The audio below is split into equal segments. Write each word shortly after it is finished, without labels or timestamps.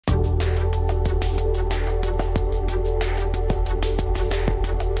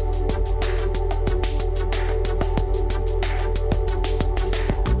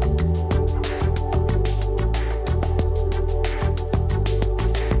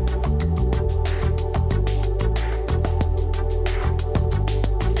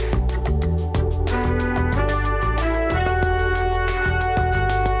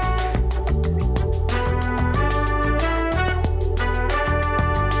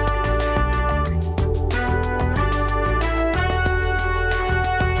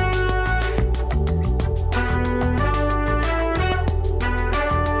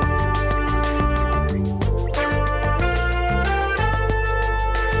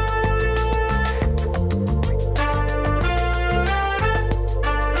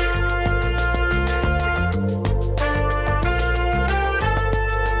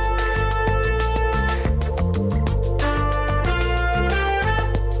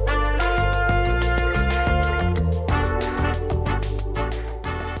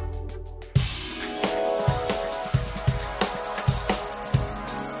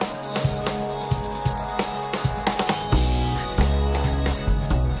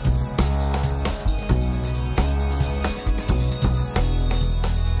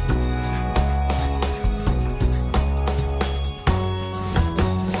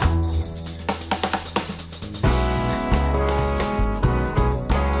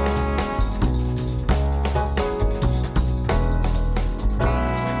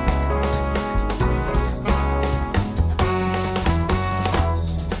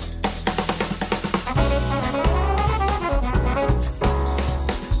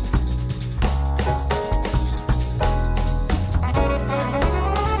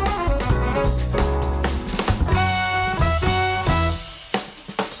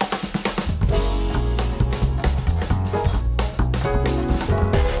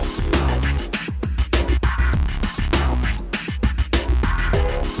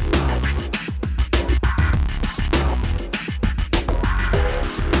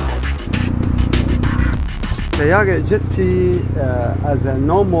السيارة جتي as a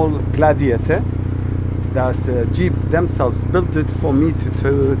normal Gladiator that Jeep themselves built it for me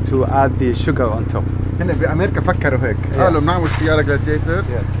to add the sugar on top. هنا بأمريكا فكروا هيك، قالوا بنعمل سيارة Gladiator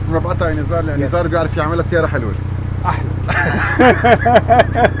ونبقطها نزار لأن نزار بيعرف يعملها سيارة حلوة. أحلى.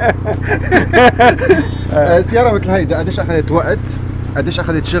 سيارة مثل هيدا قديش أخذت وقت؟ قديش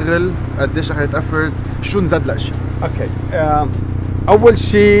أخذت شغل؟ قديش أخذت effort؟ شو نزاد الأشياء؟ Okay. أول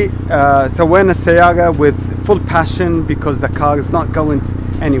شيء سوينا السيارة with full passion because the car is not going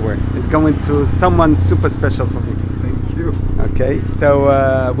anywhere. It's going to someone super special for me. Thank you. Okay, so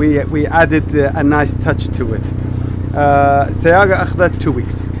we added a nice touch to it. السيارة أخذت 2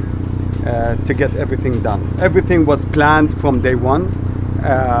 weeks to get everything done. Everything was planned from day one.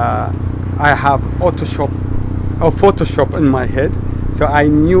 I have Photoshop in my head, so I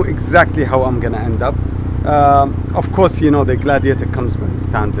knew exactly how I'm gonna end up. Of course, you know the Gladiator comes with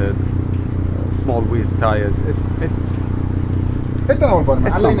standard small wheels tires. It's حتى أول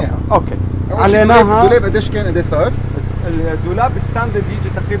مرة عليناها. اوكي. عليناها. الدولاب قديش كان قديش صار؟ الدولاب ستاندرد يجي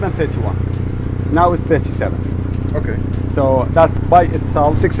تقريبا 31. Now it's 37. Okay. So that's by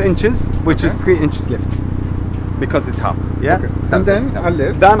itself 6 inches, which is 3 inches lift because it's half. Yeah. Okay. And then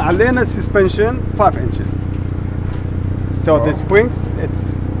عليت. Then علينا suspension 5 inches. So the springs,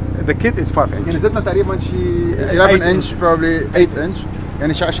 the kit is 5 inches. يعني زدنا تقريبا شيء 11 inch probably 8 inch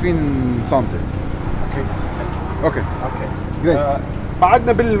يعني شيء 20 سم. Okay. Okay. Okay. Great.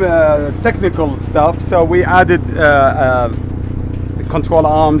 بعدنا بالtechnical stuff, so we added the control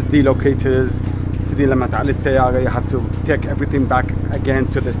arms, delocators. تدي لما تعلي السيارة you have to take everything back again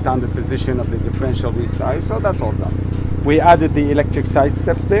to the standard position of the differential restart. So that's all done. We added the electric side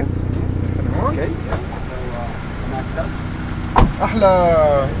steps there. Okay. So nice touch.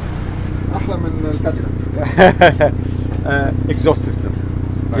 أحلى من الكاديلاك. Exhaust system.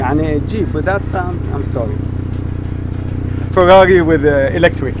 يعني Jeep without sound, I'm sorry. Ferrari with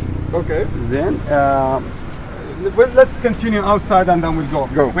electric. Okay. Then well, let's continue outside and then we'll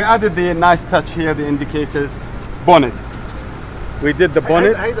go. We added the nice touch here, the indicators, bonnet. We did the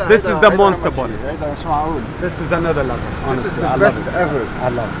bonnet. This is the monster bonnet. This is another level. Honestly, This is the best ever. I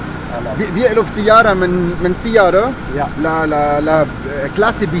love it. I love it. بيقلب سيارة من سيارة ل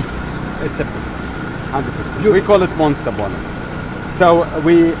كلاسي بيست. It's a beast. 100%. We call it monster bonnet. So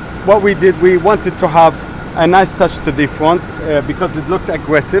what we did, we wanted to have a nice touch to the front because it looks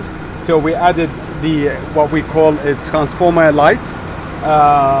aggressive. So we added what we call transformer lights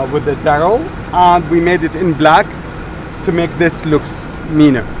with the darrow, and we made it in black to make this looks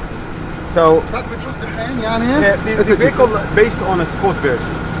meaner. So the vehicle based on a sport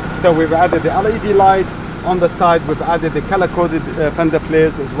version. So we've added the LED lights on the side. We've added the color-coded fender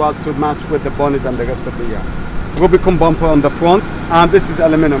flares as well to match with the bonnet and the rest of the Rubicon bumper on the front, and this is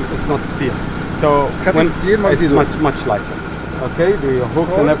aluminum. It's not steel. So it's much lighter. Okay, the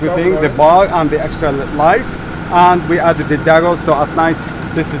hooks and everything, the bar and the extra lights, and we added the darrow, so at night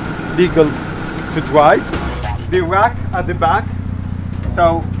this is legal to drive. The rack at the back, so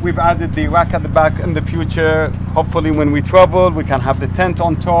we've added the rack at the back in the future. Hopefully when we travel we can have the tent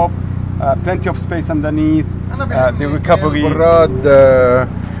on top, plenty of space underneath, the recovery.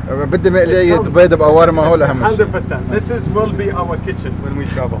 بدي مقلية بيض بقوارمة هول أهم شيء. 100%. This will be our kitchen when we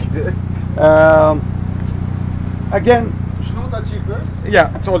travel. Again,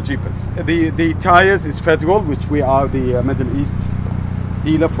 yeah, it's all Jeepers. The tires is Federal, which we are the Middle East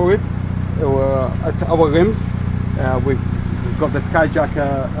dealer for it. It's our rims. We've got the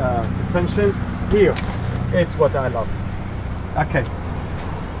Skyjacker suspension. Here, it's what I love. Okay,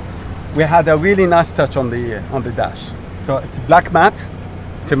 we had a really nice touch on the dash. So it's black matte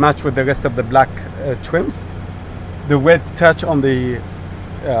to match with the rest of the black trims. The red touch on the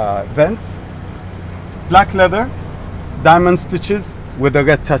vents. Black leather. Diamond stitches with a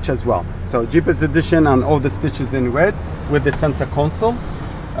red touch as well. So Jeepers edition and all the stitches in red with the center console.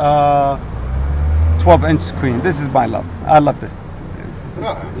 12-inch screen. This is my love. I love this.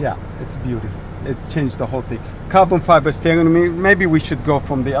 It's beauty. It changed the whole thing. Carbon fiber steering wheel. Maybe we should go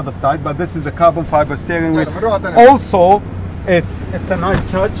from the other side, but this is the carbon fiber steering wheel. Also, it's a nice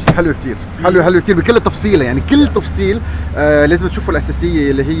touch. حلو كتير. حلو كتير بكل تفصيله، يعني كل تفصيل لازم تشوفوا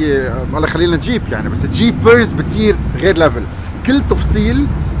الاساسيه اللي هي الله خلينا جيب يعني، بس جيبرز بتصير غير ليفل. كل تفصيل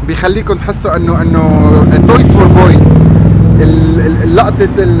بيخليكم تحسوا انه تويز فور بويز. لقطه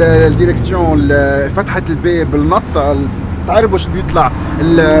الديركسيون، فتحه الباب، النطه، تعرفوا شو بيطلع،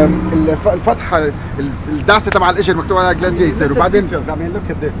 الفتحه، الدعسه تبع الاجر مكتوب عليها Gladiator. وبعدين I mean look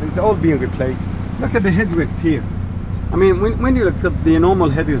at this, it's all being replaced. Look at the headrest here. I mean, when you look at the normal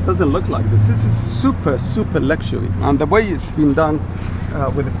headrest, doesn't look like this. It's super luxury, and the way it's been done,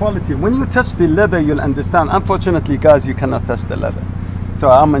 with the quality. When you touch the leather, you'll understand. Unfortunately, guys, you cannot touch the leather. So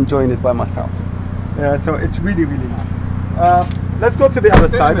I'm enjoying it by myself. So it's really, really nice. Let's go to the other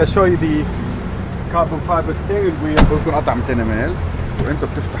side. I'll show you the carbon fiber steering wheel. بكون قطع 200 ميل وانتم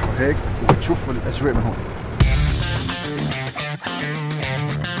بتفتحوا هيك وبتشوفوا الاجواء من هون.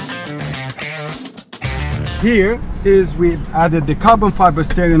 Here is we've added the carbon fiber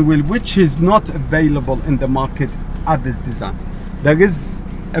steering wheel, which is not available in the market at this design. There is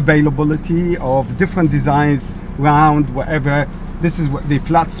availability of different designs, round, whatever. This is what the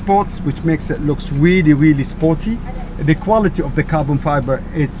flat spots, which makes it looks really, really sporty. The quality of the carbon fiber,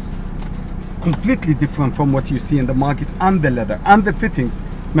 it's completely different from what you see in the market, and the leather and the fittings.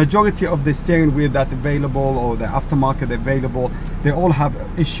 Majority of the steering wheel that's available or the aftermarket available, they all have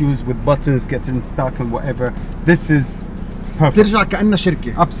issues with buttons getting stuck and whatever. This is perfect. بترجع كأنها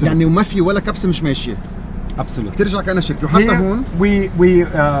شركة. Absolutely. يعني وما في ولا كبسة مش ماشية. Absolutely. بترجع كأنها شركة. وحتى هون we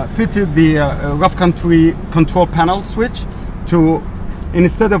fitted the rough country control panel switch to,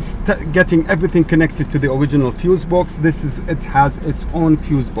 instead of getting everything connected to the original fuse box, it has its own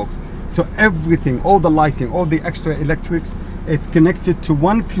fuse box. So everything, all the lighting, all the extra electrics, it's connected to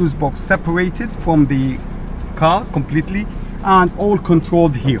one fuse box, separated from the car completely, and all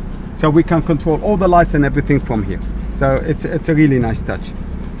controlled here. So we can control all the lights and everything from here. So it's a really nice touch.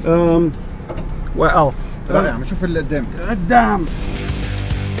 What else? رائع. بنشوف اللي قدام. قدام.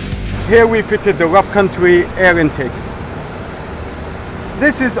 Here we fitted the rough country air intake.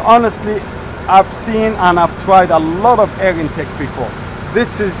 This is honestly, I've seen and I've tried a lot of air intakes before.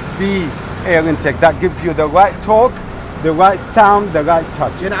 This is the air intake that gives you the right torque, the right sound, the right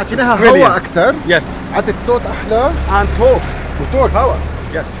touch. يعني عطيناها هواء أكثر. Yes. عطت صوت أحلى. And torque. وتورك هواء.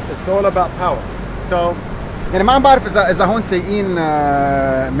 Yes. It's all about power. So. يعني ما عم بعرف إذا هون سايقين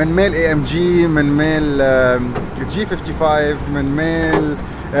من ميل AMG، من ميل G55، من ميل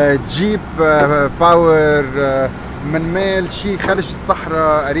جيب باور، من ميل شيء خارج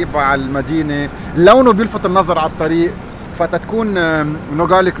الصحراء قريب على المدينة، لونه بيلفت النظر على الطريق، فتتكون نو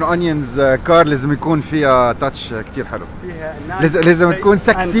جارليك نو اونيونز كار لازم يكون فيها تاتش كتير حلو. لازم تكون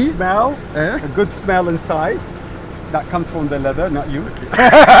سكسي. A good smell inside that comes from the leather, not you.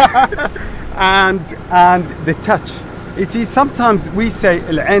 and the touch. You see, sometimes we say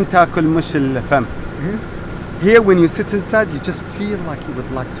العين تاكل مش الفم. Here when you sit inside you just feel like you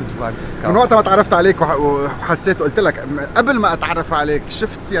would like to drive this car. من وقت ما تعرفت عليك وحسيت وقلت لك قبل ما اتعرف عليك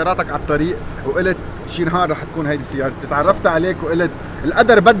شفت سياراتك على الطريق وقلت شي نهار رح تكون هيدي سيارتي. تعرفت عليك وقلت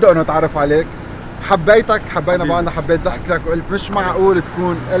القدر بده انه اتعرف عليك. حبيتك، حبينا بعضنا، حبيت ضحكتك وقلت مش معقول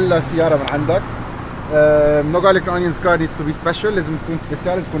تكون الا سياره من عندك. No garlic no onions car needs to be special. لازم تكون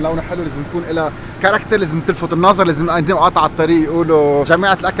سبيسيال، لازم يكون لونها حلو، لازم يكون لها كاركتر، لازم تلفت النظر، لازم نقدم قطع على الطريق يقولوا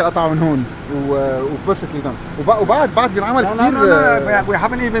جماعة الأكل قطعوا من هون وبيرفكتلي دون. وبعد بينعمل كثير. No, we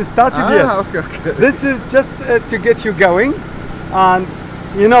haven't even started yet. Okay. This is just to get you going, and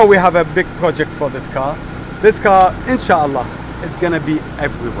you know we have a big project for this car. This car, inshallah, it's gonna be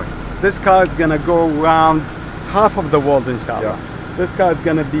everywhere. This car is gonna go around half of the world, inshallah. Yeah. This car is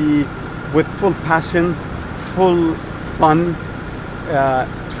gonna be with full passion, full fun,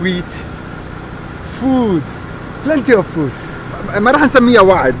 treat, food, plenty of food. ما راح نسميها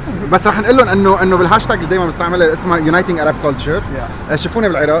وعد، بس راح نقول لهم انه بالهاشتاج اللي دائما بستعملها اسمها Uniting Arab Culture. شوفوني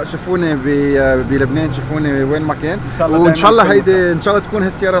بالعراق، شوفوني بلبنان، شوفوني وين ما كان، وان شاء الله هيدي ان شاء الله تكون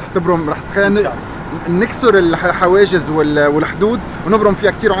هالسياره رح تبرم، رح تخلينا نكسر الحواجز والحدود ونبرم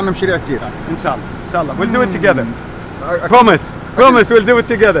فيها كثير، وعندنا مشاريع كثير. ان شاء الله we'll do it together. Promise we'll do it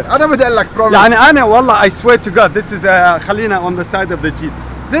together. أنا بدي أقول لك promise. يعني أنا والله I swear to God this is خلينا on the side of the Jeep.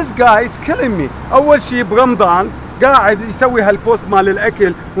 This guy is killing me. أول شيء برمضان قاعد يسوي هالبوست مال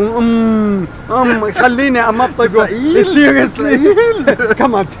الأكل خليني أمطق. Seriously.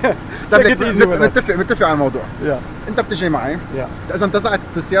 Come on. متفق على الموضوع. أنت بتجي معي. إذا انتزعت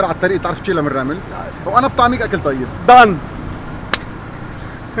السيارة على الطريق تعرف تشيلها من الرمل، وأنا بطعميك أكل طيب. Done.